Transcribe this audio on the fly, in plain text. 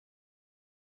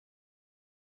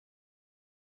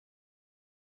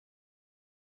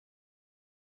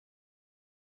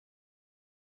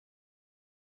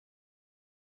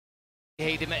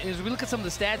Hey, as we look at some of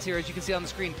the stats here, as you can see on the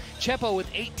screen, Chepo with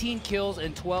 18 kills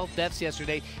and 12 deaths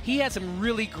yesterday. He had some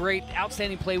really great,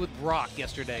 outstanding play with Brock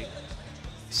yesterday.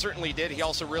 Certainly did. He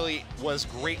also really was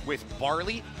great with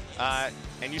Barley.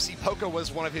 And you see Poco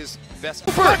was one of his best.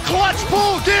 For clutch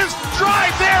pull, gives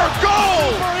drive there, goal!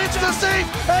 It's the save,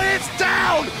 and it's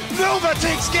down! Nova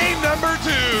takes game number 2!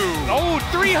 Oh,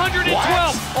 312!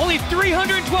 What? Only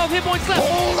 312 hit points left.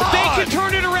 They can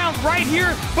turn it around right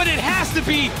here, but it has to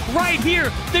be right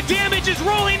here. The damage is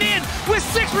rolling in with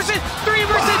 6%, 3%.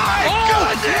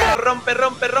 Oh,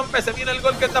 rompe, se viene el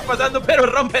gol que está pasando, pero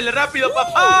rómpele rápido,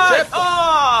 papá.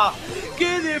 ¡Oh!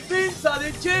 ¡Qué defensa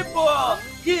de Chepo!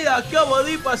 ¿Qué acabo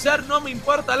de pasar? No me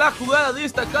importa la jugada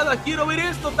destacada. Quiero ver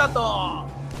esto, Tato.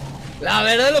 La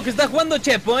verdad lo que está jugando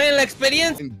Chepo, la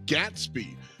experiencia. And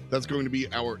Gatsby, that's going to be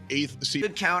our 8th seed.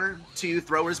 Good counter to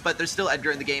throwers, but there's still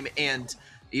Edgar in the game, and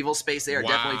Evil Space, they are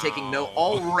definitely taking note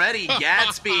already.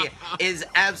 Gatsby is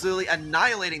absolutely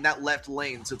annihilating that left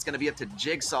lane, so it's going to be up to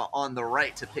Jigsaw on the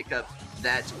right to pick up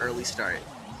that early start.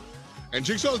 And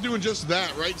Jigsaw's doing just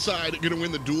that, right side, going to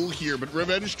win the duel here, but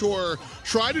Revenge Tour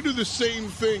tried to do the same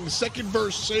thing. Second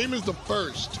verse, same as the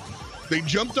first. They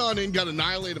jumped on in, got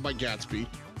annihilated by Gatsby.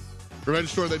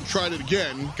 Revenge Tour then tried it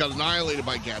again, got annihilated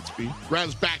by Gatsby.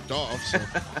 Raz backed off, so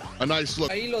a nice look.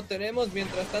 Ahí lo tenemos,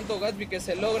 mientras tanto Gatsby que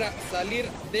se logra salir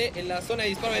de la zona de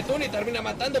disparo de Tune y termina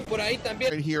matando por ahí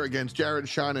también. Right here against Jared,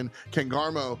 Sean, and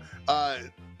Kengarmo.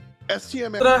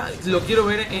 STM. Lo quiero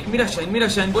ver. Mira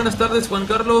Shine, buenas tardes Juan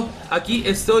Carlos. Aquí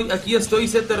estoy,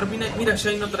 se termina. Mira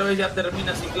Shine otra vez, ya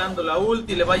termina ciclando la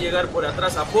ulti. Le va a llegar por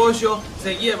atrás apoyo.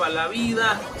 Se lleva la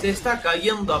vida. Se está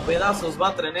cayendo a pedazos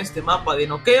Batra en este mapa de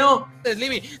noqueo.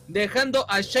 Libby dejando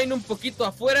a Shine un poquito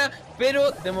afuera,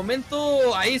 pero de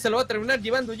momento ahí se lo va a terminar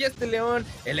llevando ya este León.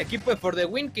 El equipo de For The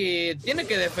Win que tiene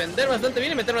que defender bastante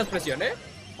bien y meter más presión,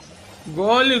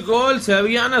 Gol, se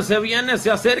viene,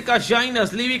 se acerca Shine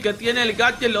Sleevy que tiene el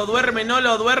gadget, lo duerme, no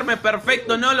lo duerme,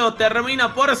 perfecto, no lo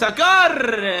termina por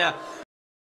sacar.